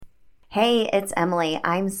Hey, it's Emily.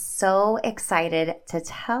 I'm so excited to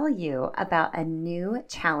tell you about a new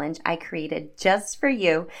challenge I created just for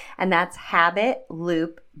you, and that's Habit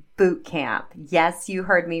Loop Bootcamp. Yes, you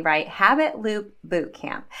heard me right. Habit Loop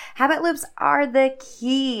Bootcamp. Habit loops are the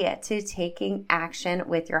key to taking action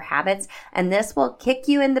with your habits, and this will kick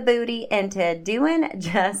you in the booty into doing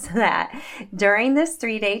just that. During this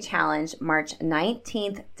 3-day challenge, March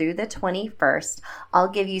 19th through the 21st, I'll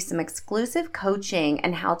give you some exclusive coaching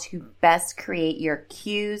and how to best create your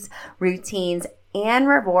cues, routines, and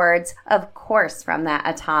rewards, of course, from that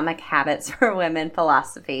Atomic Habits for Women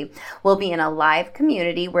philosophy. We'll be in a live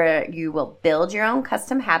community where you will build your own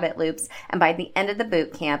custom habit loops, and by the end of the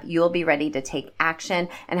boot camp, you will be ready to take action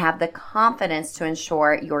and have the confidence to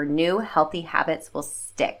ensure your new healthy habits will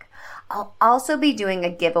stick. I'll also be doing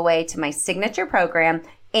a giveaway to my signature program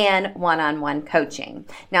and one-on-one coaching.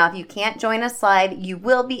 Now, if you can't join us live, you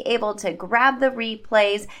will be able to grab the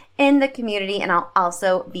replays in the community, and I'll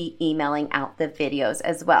also be emailing out the videos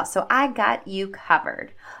as well. So I got you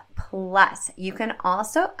covered. Plus, you can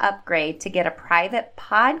also upgrade to get a private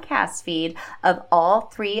podcast feed of all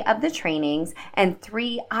 3 of the trainings and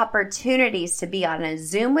 3 opportunities to be on a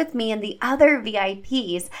Zoom with me and the other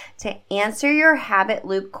VIPs to answer your habit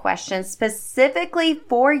loop questions specifically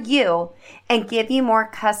for you and give you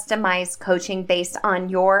more customized coaching based on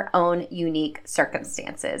your own unique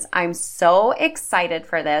circumstances. I'm so excited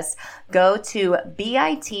for this. Go to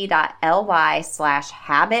bit.ly/habit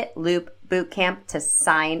loop bootcamp to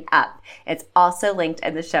sign up. It's also linked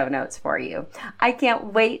in the show notes for you. I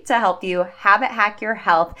can't wait to help you habit hack your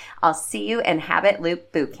health. I'll see you in Habit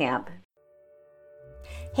Loop Bootcamp.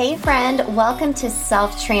 Hey friend, welcome to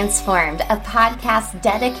Self Transformed, a podcast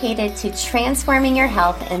dedicated to transforming your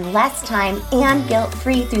health in less time and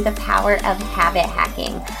guilt-free through the power of habit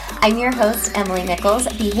hacking. I'm your host, Emily Nichols,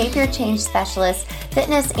 behavior change specialist,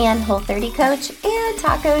 fitness and Whole30 coach, and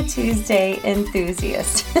Taco Tuesday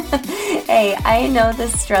enthusiast. Hey, I know the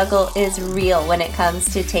struggle is real when it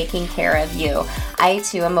comes to taking care of you. I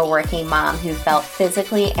too am a working mom who felt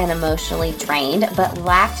physically and emotionally drained, but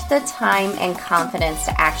lacked the time and confidence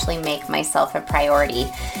to actually make myself a priority.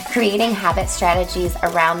 Creating habit strategies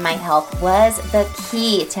around my health was the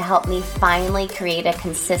key to help me finally create a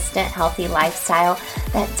consistent, healthy lifestyle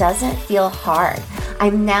that doesn't feel hard.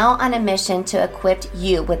 I'm now on a mission to equip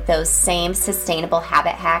you with those same sustainable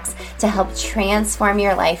habit hacks to help transform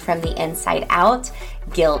your life from the inside out,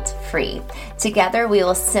 guilt-free. Together, we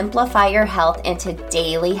will simplify your health into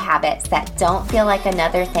daily habits that don't feel like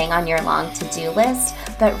another thing on your long to-do list,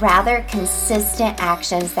 but rather consistent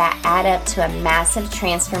actions that add up to a massive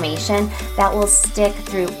transformation that will stick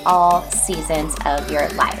through all seasons of your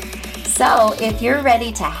life. So if you're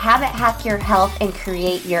ready to habit hack your health and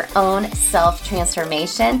create your own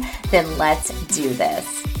self-transformation, then let's do this.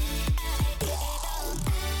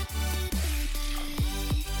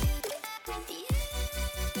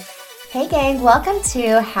 Hey gang, welcome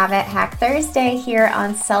to Habit Hack Thursday here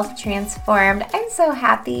on Self Transformed. I'm so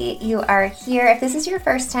happy you are here. If this is your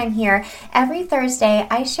first time here, every Thursday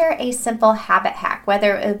I share a simple habit hack,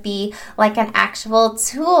 whether it would be like an actual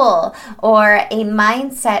tool or a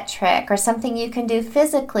mindset trick or something you can do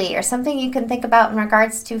physically or something you can think about in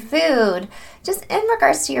regards to food, just in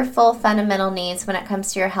regards to your full fundamental needs when it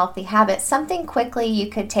comes to your healthy habits, something quickly you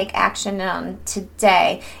could take action on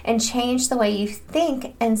today and change the way you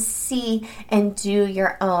think and see and do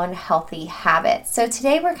your own healthy habits. So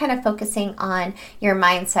today we're kind of focusing on your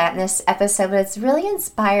mindset, and this episode is really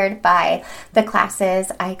inspired by the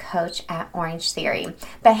classes I coach at Orange Theory.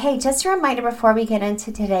 But hey, just a reminder before we get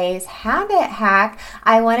into today's habit hack,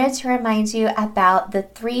 I wanted to remind you about the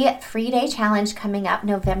 3 free-day challenge coming up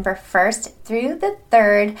November 1st through the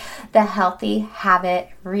 3rd, the Healthy Habit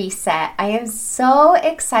Reset. I am so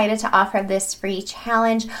excited to offer this free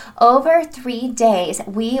challenge. Over 3 days,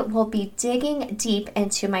 we will be digging deep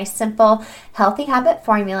into my simple healthy habit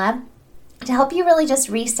formula to help you really just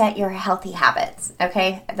reset your healthy habits,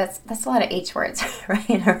 okay? That's a lot of H words right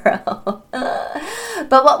in a row.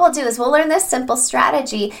 But what we'll do is we'll learn this simple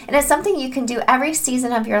strategy, and it's something you can do every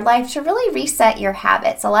season of your life to really reset your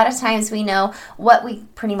habits. A lot of times we know what we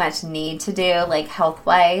pretty much need to do, like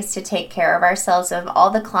health-wise, to take care of ourselves. Of all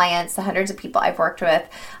the clients, the hundreds of people I've worked with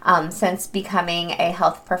since becoming a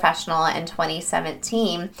health professional in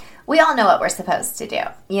 2017, we all know what we're supposed to do.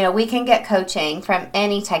 You know, we can get coaching from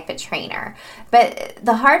any type of trainer, but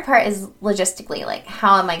the hard part is logistically, like,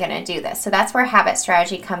 how am I going to do this? So that's where habit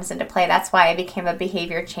strategy comes into play. That's why I became a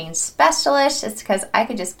behavior change specialist. It's because I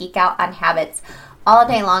could just geek out on habits all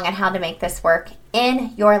day long and how to make this work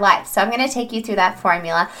in your life. So I'm going to take you through that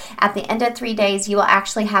formula. At the end of 3 days, you will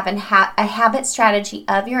actually have a habit strategy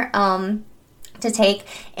of your own to take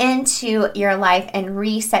into your life and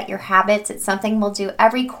reset your habits. It's something we'll do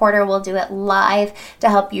every quarter. We'll do it live to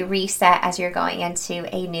help you reset as you're going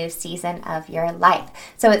into a new season of your life.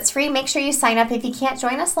 So it's free. Make sure you sign up. If you can't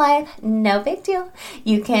join us live, no big deal.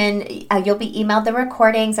 You can, you'll be emailed the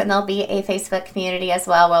recordings, and there'll be a Facebook community as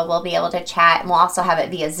well where we'll be able to chat, and we'll also have it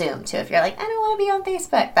via Zoom too. If you're like, I don't want to be on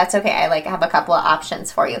Facebook, that's okay. I have a couple of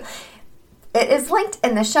options for you. It is linked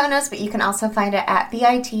in the show notes, but you can also find it at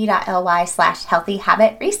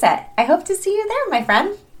bit.ly/healthyhabitreset. I hope to see you there, my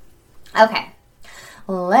friend. Okay,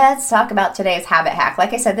 let's talk about today's habit hack.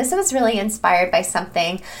 Like I said, this was really inspired by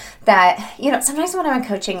something that, sometimes when I'm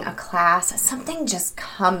coaching a class, something just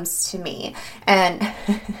comes to me. And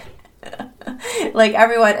like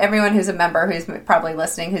everyone who's a member who's probably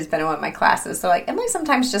listening, who's been in one of my classes, so like Emily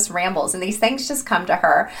sometimes just rambles and these things just come to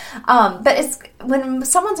her. But it's when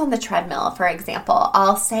someone's on the treadmill, for example,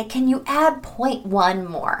 I'll say, can you add 0.1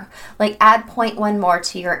 more? Like add 0.1 more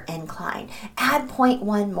to your incline, add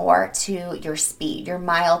 0.1 more to your speed, your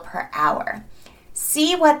mile per hour.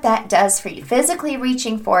 See what that does for you. Physically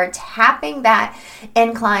reaching forward, tapping that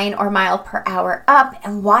incline or mile per hour up,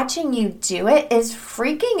 and watching you do it is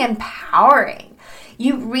freaking empowering.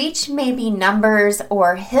 You reach maybe numbers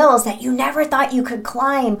or hills that you never thought you could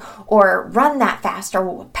climb or run that fast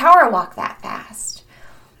or power walk that fast.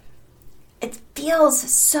 It feels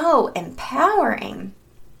so empowering.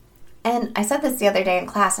 And I said this the other day in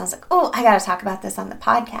class, and I was like, oh, I got to talk about this on the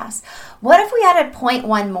podcast. What if we added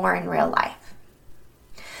 0.1 more in real life?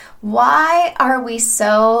 Why are we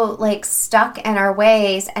so stuck in our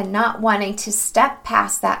ways and not wanting to step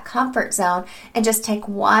past that comfort zone and just take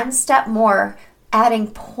one step more,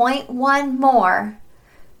 adding 0.1 more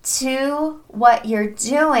to what you're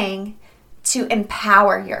doing to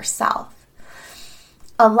empower yourself?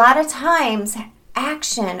 A lot of times,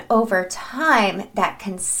 action over time, that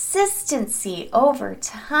consistency over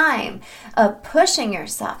time of pushing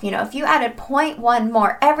yourself. If you added 0.1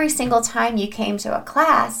 more every single time you came to a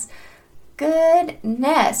class,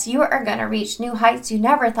 goodness, you are going to reach new heights you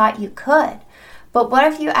never thought you could. But what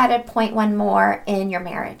if you added 0.1 more in your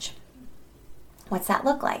marriage? What's that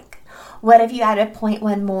look like? What if you added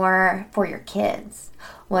 0.1 more for your kids?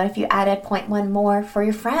 What if you added 0.1 more for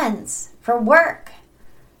your friends, for work?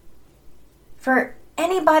 For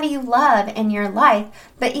anybody you love in your life,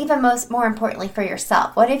 but even more importantly for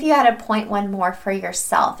yourself. What if you added 0.1 more for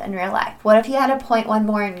yourself in real life? What if you added 0.1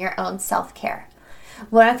 more in your own self-care?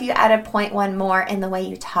 What if you added 0.1 more in the way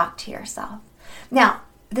you talk to yourself? Now,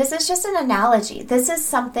 this is just an analogy. This is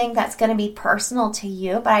something that's going to be personal to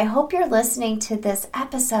you, but I hope you're listening to this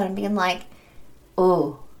episode and being like,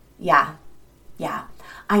 oh, yeah.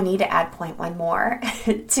 I need to add 0.1 more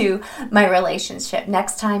to my relationship.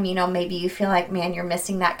 Next time, maybe you feel like, man, you're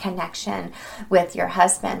missing that connection with your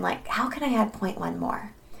husband. Like, how can I add 0.1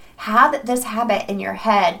 more? Have this habit in your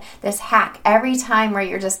head, this hack, every time where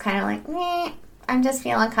you're just kind of like, I'm just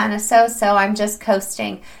feeling kind of so-so, I'm just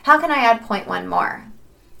coasting. How can I add 0.1 more?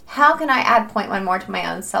 How can I add 0.1 more to my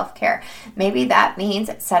own self-care? Maybe that means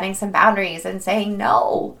setting some boundaries and saying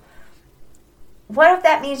no. What if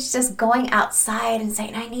that means just going outside and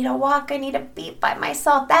saying, I need a walk, I need a beat by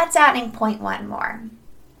myself? That's adding 0.1 more.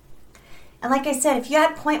 And like I said, if you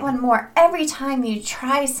add 0.1 more every time you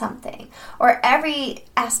try something or every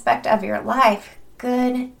aspect of your life,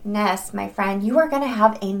 goodness, my friend, you are going to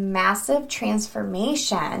have a massive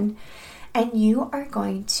transformation and you are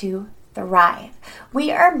going to thrive.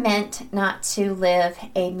 We are meant not to live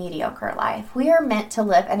a mediocre life. We are meant to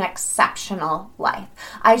live an exceptional life.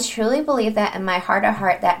 I truly believe that in my heart of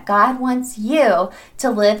heart that God wants you to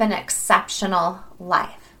live an exceptional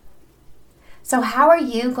life. So how are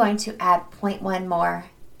you going to add 0.1 more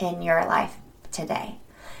in your life today?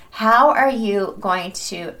 How are you going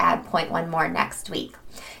to add 0.1 more next week?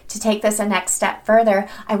 To take this a next step further,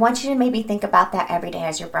 I want you to maybe think about that every day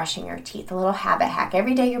as you're brushing your teeth. A little habit hack.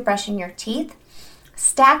 Every day you're brushing your teeth,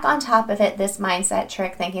 stack on top of it this mindset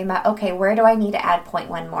trick, thinking about, okay, where do I need to add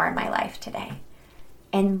 0.1 more in my life today?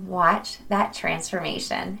 And watch that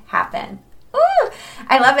transformation happen. Ooh,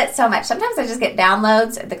 I love it so much. Sometimes I just get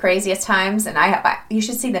downloads at the craziest times, and you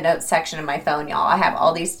should see the notes section of my phone, y'all. I have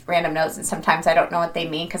all these random notes, and sometimes I don't know what they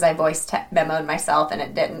mean because I voice memoed myself and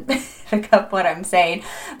it didn't pick up what I'm saying.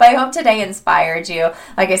 But I hope today inspired you.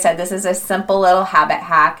 Like I said, this is a simple little habit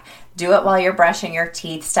hack. Do it while you're brushing your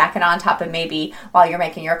teeth. Stack it on top of maybe while you're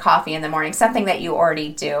making your coffee in the morning, something that you already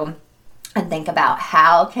do. And think about,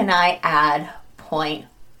 how can I add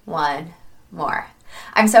 0.1 more?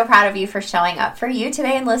 I'm so proud of you for showing up for you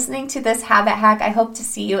today and listening to this habit hack. I hope to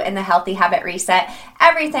see you in the Healthy Habit Reset.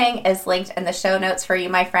 Everything is linked in the show notes for you,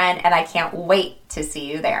 my friend, and I can't wait to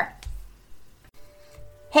see you there.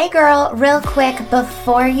 Hey girl, real quick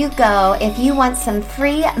before you go, if you want some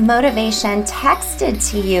free motivation texted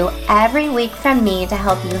to you every week from me to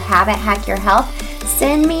help you habit hack your health,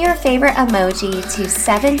 send me your favorite emoji to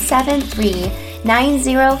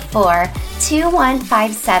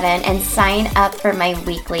 773-904-2157 and sign up for my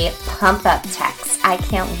weekly pump up text. I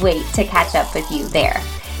can't wait to catch up with you there.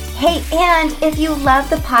 Hey, and if you love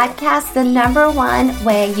the podcast, the number one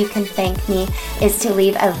way you can thank me is to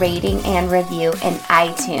leave a rating and review in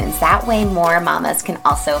iTunes. That way more mamas can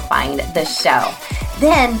also find the show.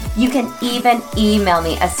 Then you can even email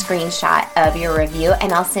me a screenshot of your review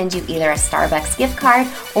and I'll send you either a Starbucks gift card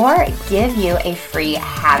or give you a free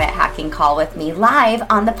habit hacking call with me live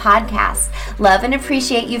on the podcast. Love and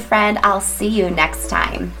appreciate you, friend. I'll see you next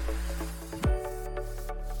time.